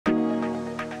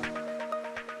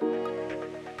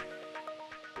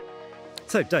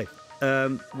So, Dave,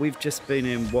 we've just been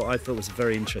in what I thought was a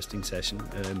very interesting session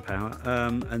at Empower,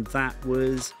 and that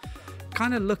was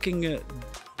kind of looking at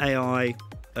AI,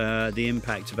 the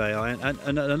impact of AI,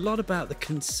 and a lot about the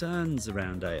concerns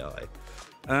around AI.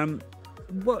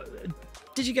 What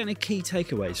did you get any key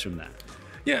takeaways from that?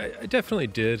 Yeah, I definitely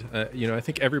did. I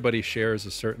think everybody shares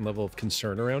a certain level of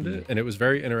concern around it. And it was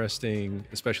very interesting,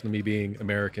 especially me being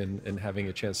American and having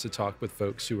a chance to talk with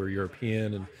folks who are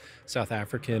European and South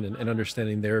African and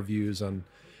understanding their views on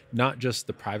not just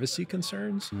the privacy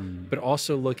concerns, but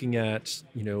also looking at,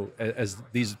 as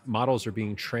these models are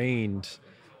being trained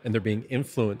and they're being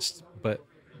influenced, but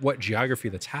what geography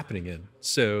that's happening in.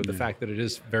 So the fact that it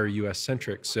is very US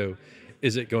centric. So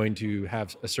is it going to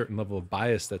have a certain level of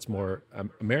bias that's more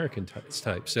American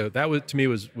type? So that was, to me,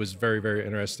 was very, very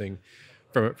interesting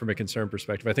from a concern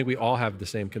perspective. I think we all have the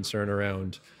same concern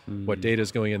around what data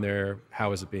is going in there,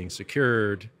 how is it being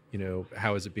secured,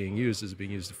 how is it being used? Is it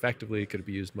being used effectively? Could it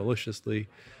be used maliciously?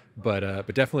 But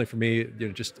definitely for me,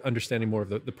 just understanding more of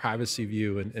the privacy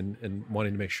view and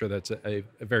wanting to make sure that's a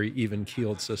very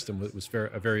even-keeled system was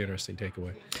a very interesting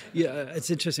takeaway. Yeah, it's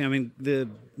interesting. I mean,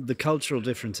 the cultural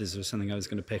differences was something I was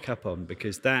going to pick up on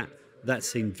because that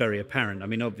seemed very apparent. I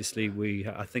mean, obviously,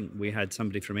 I think we had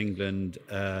somebody from England,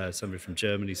 somebody from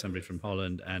Germany, somebody from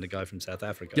Holland, and a guy from South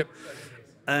Africa. Yep.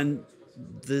 And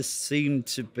there seemed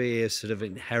to be a sort of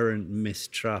inherent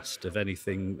mistrust of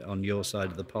anything on your side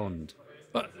of the pond.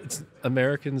 Well,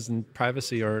 Americans and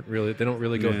privacy they don't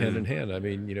really go hand in hand. I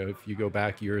mean, if you go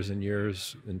back years and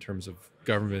years in terms of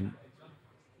government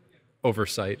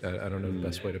oversight, I don't know the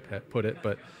best way to put it,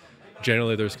 but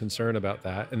generally there's concern about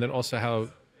that. And then also how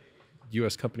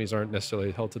U.S. companies aren't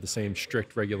necessarily held to the same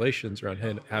strict regulations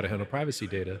around how to handle privacy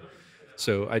data.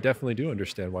 So I definitely do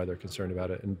understand why they're concerned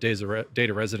about it. And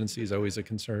data residency is always a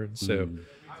concern. So,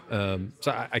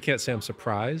 I can't say I'm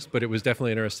surprised, but it was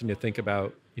definitely interesting to think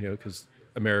about, because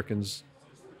Americans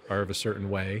are of a certain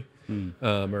way,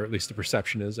 or at least the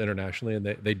perception is internationally, and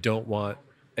they don't want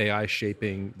AI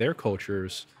shaping their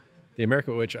cultures. The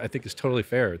American, which I think is totally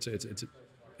fair. It's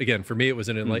again, for me, it was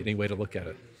an enlightening way to look at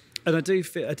it. And I do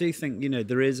think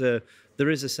there is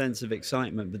a sense of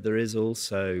excitement, but there is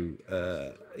also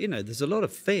there's a lot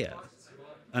of fear,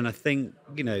 and I think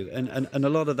and a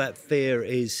lot of that fear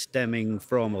is stemming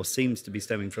from, or seems to be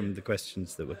stemming from, the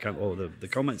questions that were the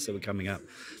comments that were coming up,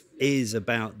 is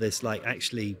about this, like,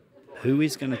 actually, who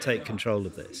is going to take control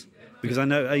of this? Because I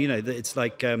know that it's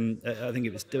like I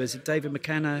think was it David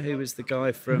MacKinnon, who was the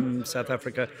guy from South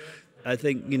Africa. I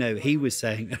think, he was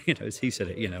saying, as he said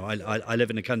it, I live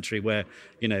in a country where,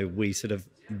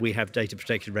 we have data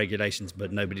protection regulations,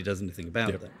 but nobody does anything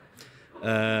about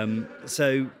them.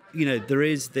 So, there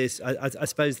is this, I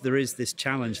suppose there is this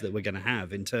challenge that we're going to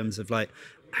have in terms of, like,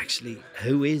 actually,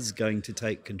 who is going to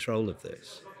take control of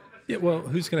this? Yeah, well,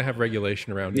 who's going to have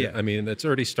regulation around it? I mean, it's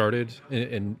already started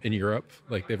in Europe.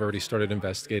 Like, they've already started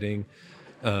investigating.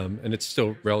 And it's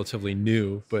still relatively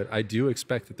new, but I do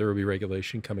expect that there will be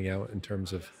regulation coming out in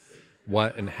terms of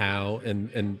what and how.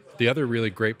 And the other really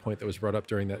great point that was brought up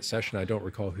during that session, I don't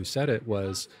recall who said it,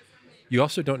 was you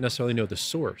also don't necessarily know the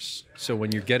source. So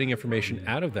when you're getting information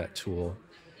out of that tool,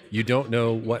 you don't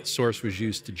know what source was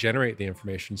used to generate the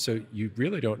information. So you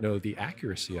really don't know the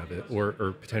accuracy of it or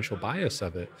potential bias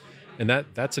of it. And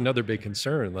that's another big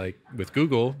concern. Like with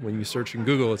Google, when you search in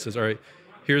Google, it says, all right,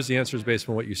 here's the answers based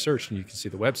on what you searched, and you can see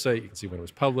the website, you can see when it was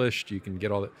published, you can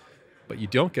get all that, but you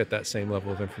don't get that same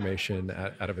level of information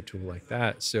out of a tool like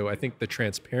that. So I think the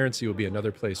transparency will be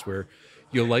another place where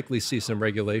you'll likely see some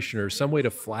regulation or some way to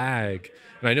flag.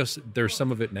 And I know there's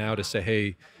some of it now to say,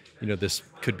 hey, this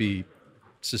could be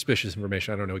suspicious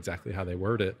information. I don't know exactly how they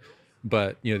word it.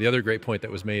 But the other great point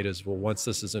that was made is, well, once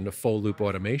this is into full loop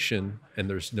automation and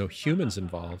there's no humans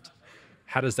involved,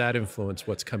 how does that influence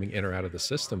what's coming in or out of the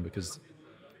system? Because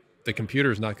the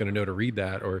computer is not going to know to read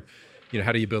that, or,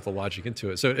 how do you build the logic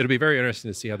into it? So it'll be very interesting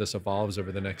to see how this evolves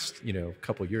over the next,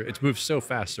 couple of years. It's moved so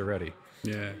fast already.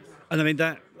 Yeah. And I mean,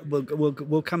 that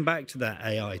we'll come back to that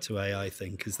AI to AI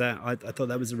thing, because I thought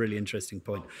that was a really interesting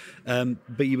point.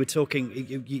 But you were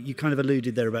talking, you kind of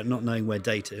alluded there about not knowing where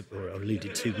data, or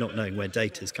alluded to not knowing where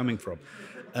data is coming from.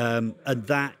 And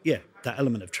that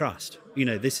element of trust.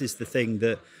 This is the thing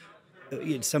that,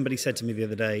 somebody said to me the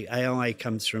other day, AI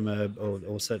comes from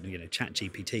or certainly,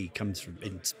 ChatGPT comes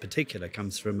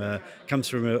from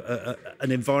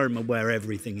an environment where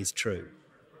everything is true.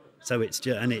 So it's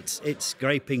just, and it's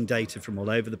scraping data from all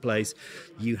over the place.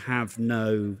 You have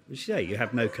no, you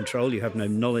have no control. You have no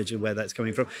knowledge of where that's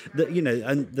coming from.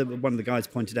 One of the guys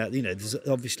pointed out, there's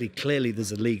obviously clearly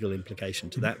there's a legal implication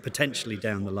to that, potentially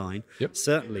down the line. Yep.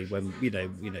 Certainly when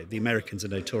the Americans are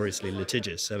notoriously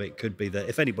litigious, so it could be that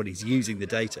if anybody's using the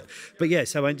data. But yeah,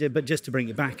 but just to bring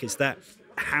it back, it's that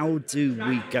how do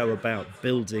we go about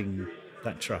building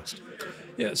that trust?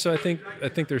 Yeah, so I think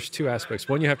there's two aspects.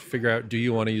 One, you have to figure out, do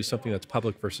you want to use something that's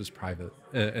public versus private?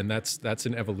 And that's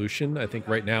an evolution. I think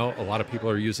right now a lot of people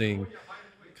are using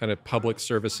kind of public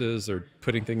services or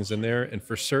putting things in there. And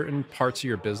for certain parts of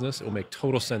your business, it will make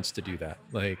total sense to do that.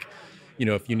 Like,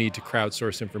 if you need to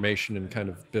crowdsource information and kind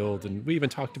of build, and we even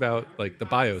talked about like the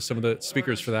bios. Some of the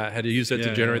speakers for that had to use it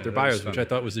to generate their bios, which I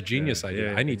thought was a genius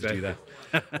idea. I need to do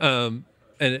that.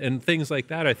 And things like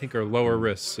that, I think, are lower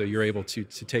risk. So you're able to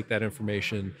take that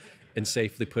information and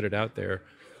safely put it out there.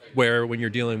 Where when you're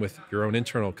dealing with your own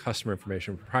internal customer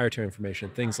information, proprietary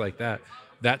information, things like that,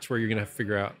 that's where you're going to have to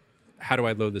figure out, how do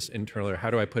I load this internally, or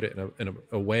how do I put it in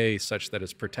a way such that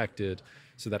it's protected,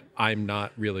 so that I'm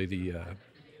not really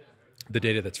the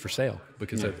data that's for sale,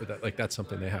 because that's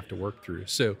something they have to work through.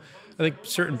 So I think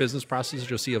certain business processes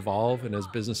you'll see evolve, and as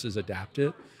businesses adapt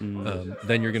it,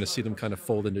 then you're going to see them kind of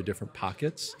fold into different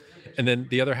pockets. And then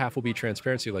the other half will be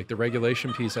transparency. Like the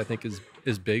regulation piece, I think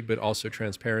is big, but also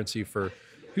transparency for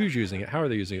who's using it, how are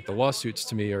they using it. The lawsuits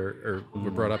to me were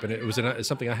brought up, and it's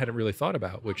something I hadn't really thought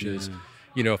about, which is,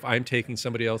 if I'm taking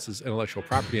somebody else's intellectual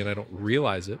property and I don't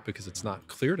realize it because it's not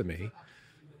clear to me,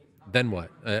 then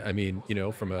what? I mean,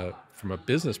 from a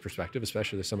business perspective,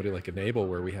 especially there's somebody like Enable,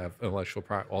 where we have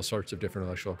all sorts of different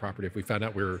intellectual property. If we found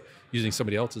out we were using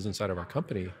somebody else's inside of our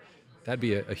company, that'd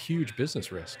be a huge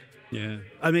business risk. Yeah,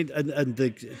 I mean,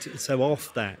 so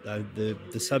off that,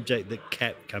 the subject that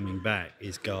kept coming back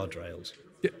is guardrails.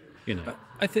 Yeah.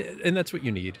 I think, and that's what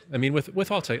you need. I mean,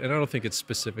 with all tech, and I don't think it's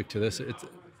specific to this. It's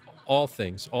all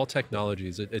things, all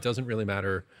technologies. It doesn't really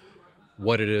matter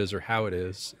what it is or how it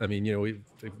is. I mean,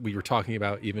 we were talking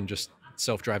about even just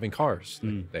self-driving cars.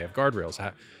 They have guardrails.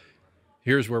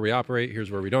 Here's where we operate. Here's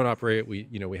where we don't operate.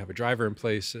 We have a driver in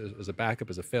place as a backup,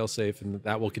 as a fail-safe, and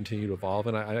that will continue to evolve.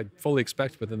 And I fully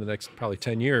expect within the next probably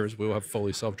 10 years, we will have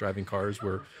fully self-driving cars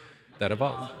where that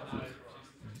evolves.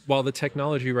 While the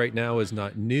technology right now is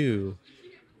not new,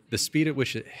 the speed at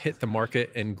which it hit the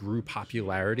market and grew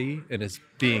popularity and is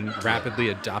being rapidly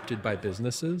adopted by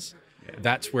businesses,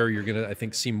 that's where you're going to, I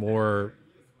think, see more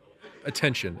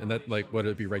attention. And that, like, whether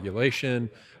it be regulation,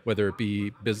 whether it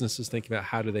be businesses thinking about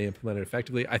how do they implement it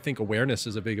effectively, I think awareness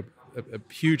is a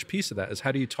huge piece of that. Is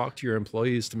how do you talk to your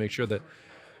employees to make sure that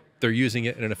they're using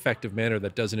it in an effective manner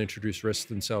that doesn't introduce risk to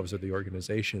themselves or the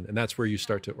organization. And that's where you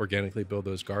start to organically build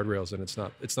those guardrails. And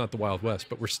it's not the Wild West,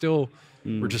 but we're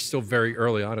just still very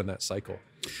early on in that cycle.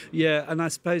 Yeah, and I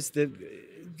suppose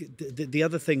the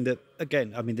other thing that,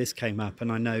 again, I mean, this came up,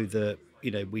 and I know that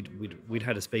we'd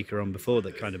had a speaker on before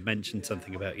that kind of mentioned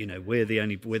something about we're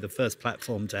the first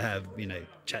platform to have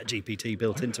ChatGPT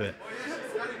built into it.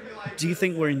 Do you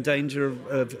think we're in danger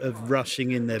of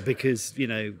rushing in there because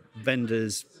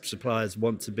vendors, suppliers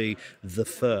want to be the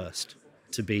first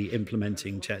to be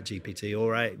implementing ChatGPT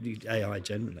or AI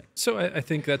generally? So I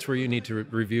think that's where you need to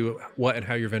review what and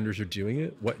how your vendors are doing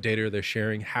it, what data are they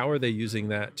sharing, how are they using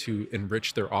that to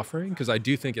enrich their offering, because I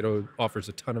do think it offers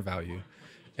a ton of value.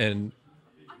 And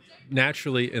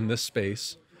naturally in this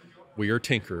space, we are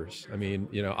tinkerers. I mean,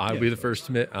 I'll be the first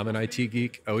to admit I'm an IT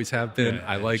geek, always have been.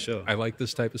 I like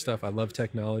this type of stuff. I love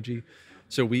technology.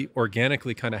 So we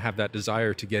organically kind of have that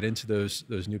desire to get into those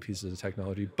new pieces of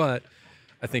technology. But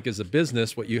I think as a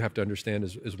business, what you have to understand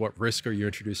is what risk are you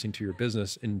introducing to your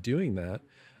business in doing that,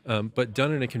 but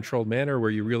done in a controlled manner where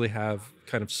you really have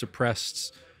kind of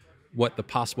suppressed what the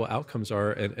possible outcomes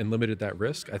are and limited that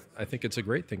risk. I think it's a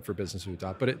great thing for business to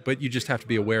adopt, but you just have to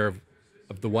be aware of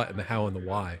the what and the how and the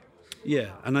why.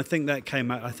 Yeah, and I think that came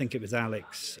out. I think it was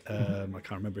Alex. I can't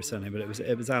remember his surname, but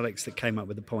it was Alex that came up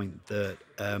with the point that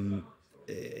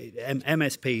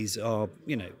MSPs are,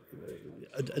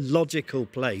 a logical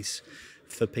place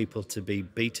for people to be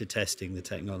beta testing the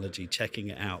technology, checking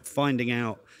it out, finding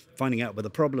out where the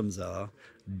problems are,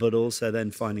 but also then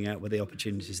finding out where the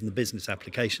opportunities and the business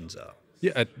applications are.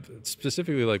 Yeah,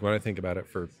 specifically, like when I think about it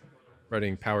for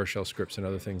writing PowerShell scripts and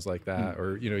other things like that,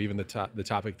 or even the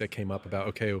topic that came up about,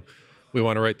 okay, we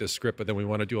want to write this script, but then we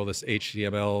want to do all this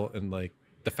HTML, and like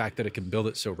the fact that it can build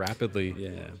it so rapidly,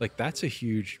 like that's a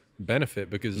huge benefit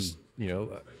because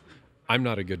I'm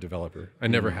not a good developer. I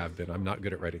never have been. I'm not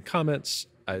good at writing comments.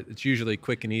 It's usually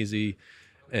quick and easy,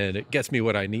 and it gets me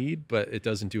what I need, but it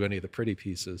doesn't do any of the pretty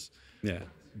pieces. Yeah.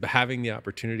 But having the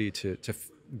opportunity to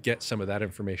get some of that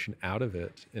information out of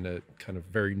it in a kind of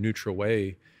very neutral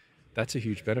way, that's a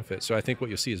huge benefit. So I think what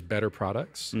you'll see is better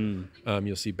products.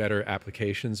 You'll see better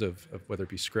applications of whether it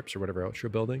be scripts or whatever else you're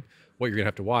building. What you're gonna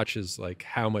have to watch is like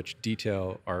how much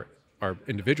detail are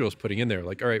individuals putting in there.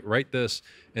 Like, all right, write this,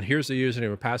 and here's the username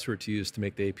and password to use to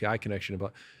make the API connection.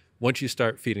 But once you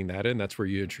start feeding that in, that's where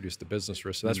you introduce the business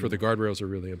risk. So that's where the guardrails are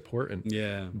really important.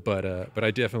 Yeah. But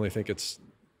I definitely think it's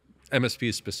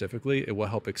MSPs specifically. It will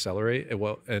help accelerate. It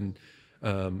will, and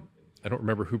I don't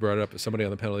remember who brought it up, but somebody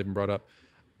on the panel even brought up,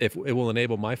 if it will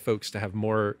enable my folks to have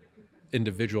more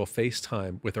individual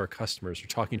FaceTime with our customers. You're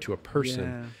talking to a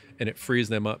person, and it frees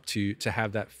them up to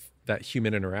have that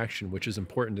human interaction, which is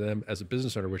important to them as a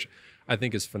business owner, which I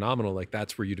think is phenomenal. Like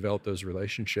that's where you develop those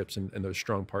relationships and those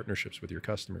strong partnerships with your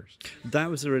customers.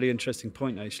 That was a really interesting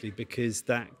point, actually, because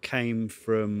that came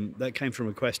from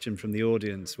a question from the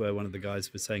audience where one of the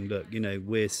guys was saying, look,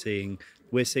 we're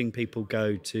seeing people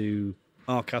go to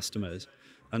our customers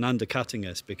and undercutting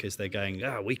us because they're going,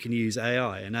 we can use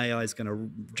AI, and AI is going to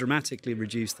dramatically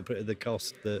reduce the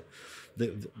cost,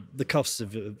 the costs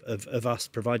of us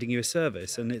providing you a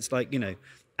service. And it's like,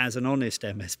 as an honest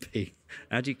MSP,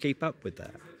 how do you keep up with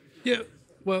that? Yeah,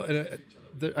 well,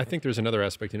 I think there's another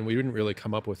aspect, and we didn't really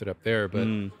come up with it up there, but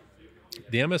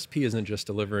the MSP isn't just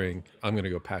delivering, I'm going to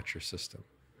go patch your system.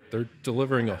 They're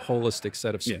delivering a holistic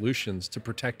set of solutions to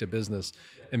protect a business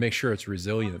and make sure it's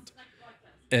resilient.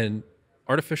 And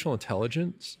artificial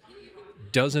intelligence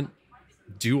doesn't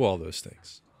do all those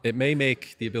things. It may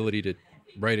make the ability to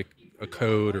write a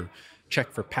code or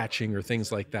check for patching or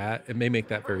things like that. It may make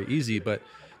that very easy, but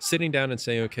sitting down and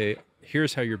saying, okay,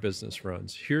 here's how your business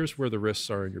runs. Here's where the risks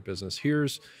are in your business.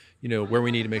 Here's where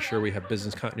we need to make sure we have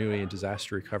business continuity and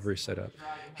disaster recovery set up.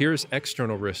 Here's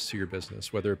external risks to your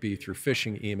business, whether it be through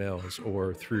phishing emails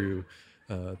or through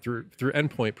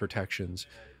endpoint protections.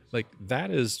 Like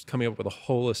that is coming up with a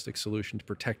holistic solution to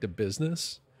protect a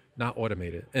business, not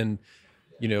automate it. And,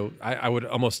 I would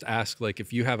almost ask, like,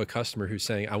 if you have a customer who's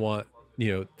saying, I want,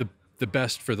 the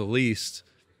best for the least,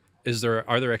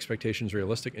 are their expectations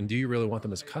realistic? And do you really want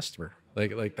them as a customer?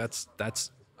 Like that's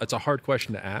a hard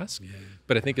question to ask. Yeah.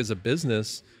 But I think as a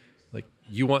business, like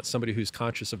you want somebody who's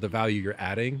conscious of the value you're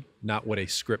adding, not what a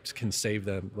script can save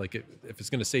them. Like if it's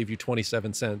going to save you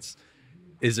 27 cents,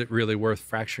 is it really worth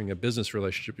fracturing a business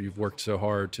relationship you've worked so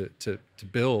hard to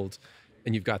build,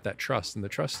 and you've got that trust? And the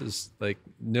trust is like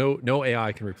no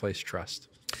AI can replace trust.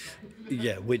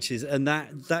 Yeah, which is, and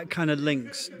that kind of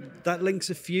links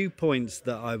a few points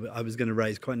that I was going to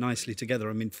raise quite nicely together.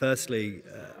 I mean, firstly,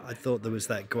 I thought there was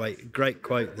that great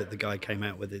quote that the guy came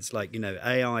out with. It's like,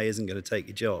 AI isn't going to take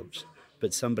your jobs,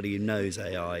 but somebody who knows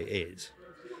AI is.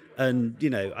 And,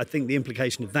 I think the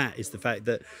implication of that is the fact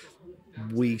that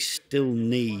we still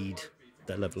need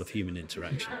that level of human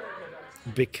interaction,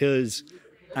 because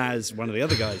as one of the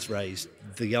other guys raised,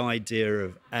 the idea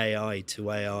of AI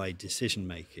to AI decision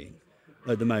making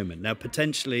at the moment. Now,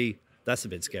 potentially, that's a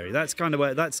bit scary. That's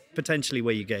potentially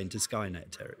where you get into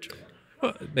Skynet territory.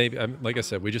 Well, maybe, like I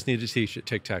said, we just need to teach it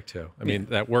tic-tac-toe. I mean,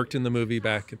 that worked in the movie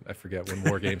back, I forget when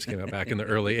war games came out, back in the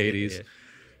early 80s. Yeah.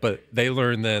 But they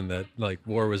learned then that like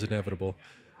war was inevitable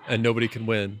and nobody can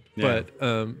win. Yeah.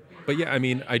 But yeah, I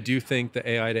mean, I do think the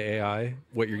AI to AI,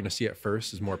 what you're going to see at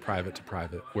first is more private to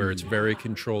private, where it's very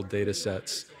controlled data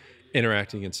sets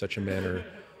interacting in such a manner.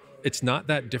 It's not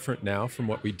that different now from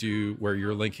what we do, where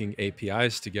you're linking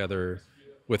APIs together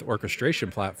with orchestration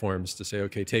platforms to say,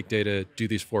 okay, take data, do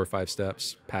these 4 or 5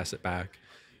 steps, pass it back.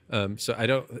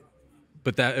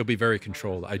 But that it'll be very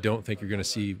controlled. I don't think you're going to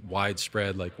see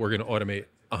widespread, like we're going to automate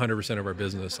 100% of our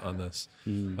business on this.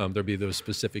 There'll be those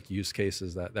specific use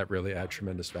cases that really add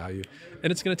tremendous value. And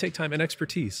it's going to take time and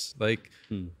expertise. Like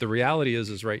the reality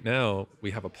is right now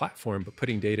we have a platform, but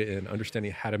putting data in,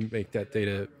 understanding how to make that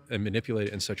data and manipulate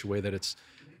it in such a way that it's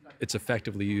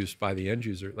effectively used by the end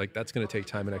user, like that's going to take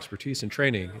time and expertise and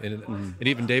training. And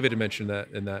even David had mentioned that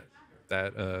in that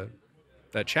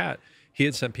chat, he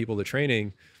had sent people to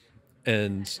training.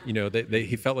 And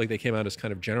he felt like they came out as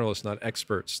kind of generalists, not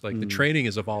experts. Like the training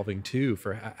is evolving too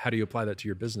for how do you apply that to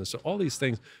your business. So all these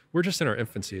things, we're just in our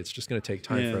infancy. It's just going to take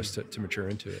time for us to mature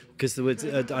into it. Because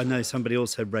I know somebody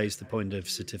also raised the point of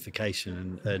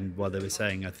certification, and while they were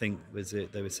saying, I think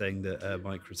they were saying that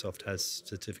Microsoft has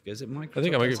certificates. Is it Microsoft? I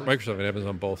think Microsoft and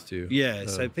Amazon both do. Yeah.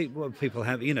 So people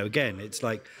have, again, it's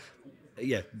like.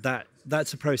 Yeah,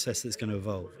 that's a process that's going to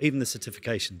evolve. Even the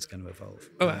certification is going to evolve.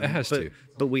 Oh, it has to.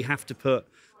 But we have to put,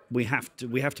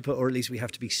 or at least we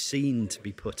have to be seen to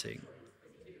be putting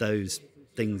those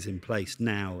things in place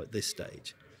now at this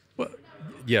stage. Well,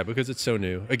 Yeah, because it's so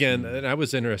new. Again, and I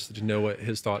was interested to know what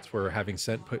his thoughts were, having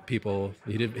sent people.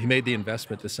 He made the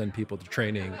investment to send people to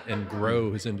training and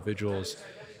grow his individuals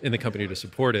in the company to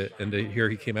support it. And to hear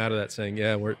he came out of that saying,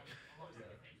 "Yeah,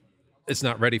 it's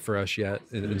not ready for us yet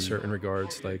in certain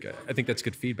regards." Like, I think that's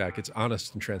good feedback. It's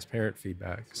honest and transparent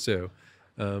feedback. So,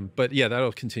 but yeah,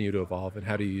 that'll continue to evolve. And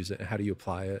how do you use it? And how do you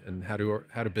apply it? And how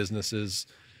do businesses?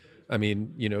 I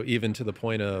mean, even to the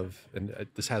point of, and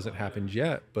this hasn't happened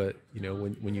yet, but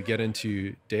when you get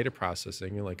into data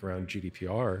processing, like around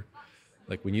GDPR,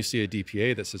 like when you see a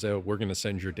DPA that says, "Oh, we're going to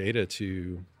send your data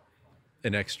to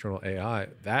an external AI,"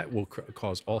 that will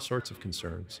cause all sorts of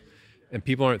concerns. And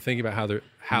people aren't thinking about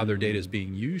how their data is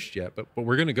being used yet, but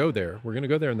we're going to go there. We're going to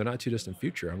go there in the not too distant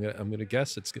future. I'm going to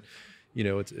guess it's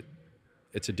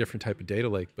a different type of data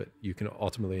lake, but you can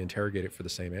ultimately interrogate it for the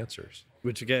same answers.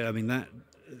 Which again, I mean,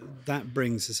 that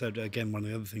brings us out again. One of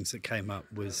the other things that came up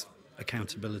was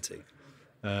accountability.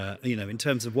 In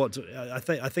terms of what I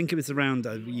think it was around.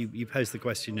 You posed the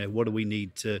question, what do we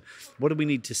need to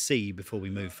see before we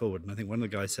move forward? And I think one of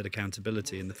the guys said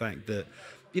accountability, and the fact that,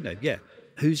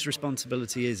 whose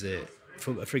responsibility is it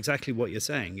for exactly what you're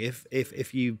saying?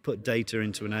 If you put data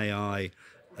into an AI,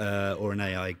 or an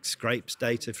AI scrapes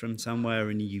data from somewhere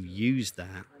and you use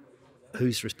that,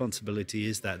 whose responsibility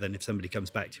is that then if somebody comes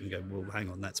back to you and go, "Well, hang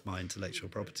on, that's my intellectual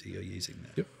property you're using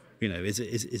there"? Yep. Is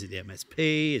it the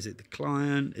MSP? Is it the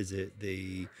client? Is it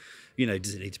the,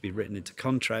 does it need to be written into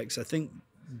contracts? I think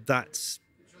that's,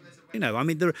 I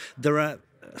mean, there are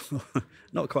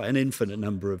not quite an infinite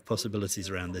number of possibilities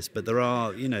around this, but there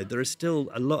are still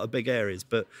a lot of big areas.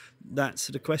 But that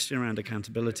sort of question around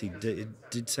accountability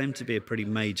did seem to be a pretty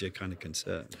major kind of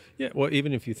concern. Yeah, well,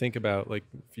 even if you think about, like,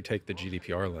 if you take the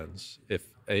GDPR lens, if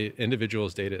an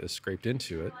individual's data is scraped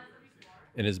into it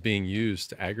and is being used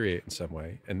to aggregate in some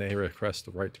way, and they request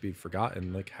the right to be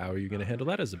forgotten, like, how are you going to handle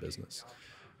that as a business?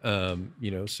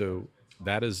 So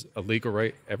that is a legal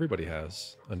right everybody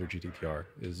has under GDPR,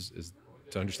 is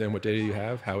to understand what data you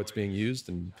have, how it's being used,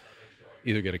 and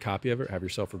either get a copy of it or have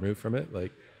yourself removed from it.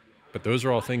 Like, but those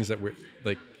are all things that we're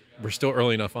still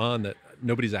early enough on that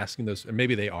nobody's asking those, and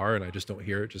maybe they are, and I just don't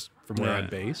hear it just from where I'm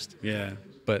based. Yeah.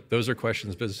 But those are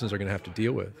questions businesses are going to have to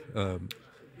deal with. And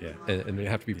they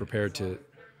have to be prepared to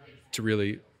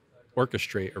really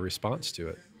orchestrate a response to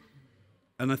it.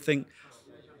 And I think,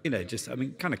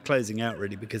 kind of closing out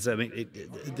really, because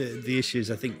the issues,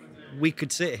 I think we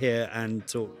could sit here and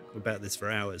talk about this for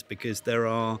hours, because there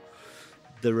are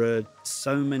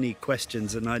so many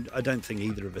questions, and I don't think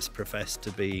either of us profess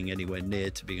to being anywhere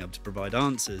near to being able to provide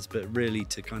answers, but really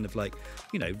to kind of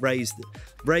raise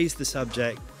the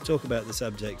subject, talk about the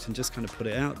subject, and just kind of put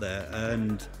it out there.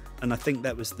 And I think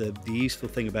that was the useful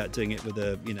thing about doing it with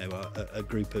a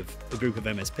group of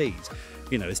MSPs.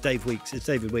 As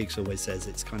David Weeks always says,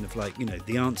 it's kind of like,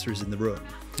 the answer is in the room,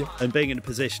 and being in a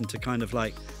position to kind of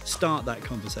start that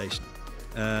conversation.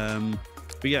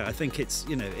 But yeah, I think it's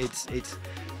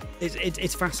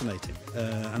fascinating,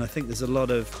 and I think there's a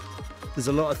lot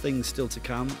of things still to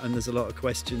come, and there's a lot of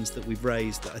questions that we've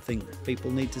raised that I think people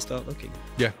need to start looking at.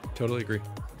 Yeah, totally agree.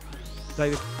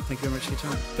 David, thank you very much for your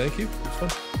time. Thank you. It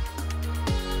was fun.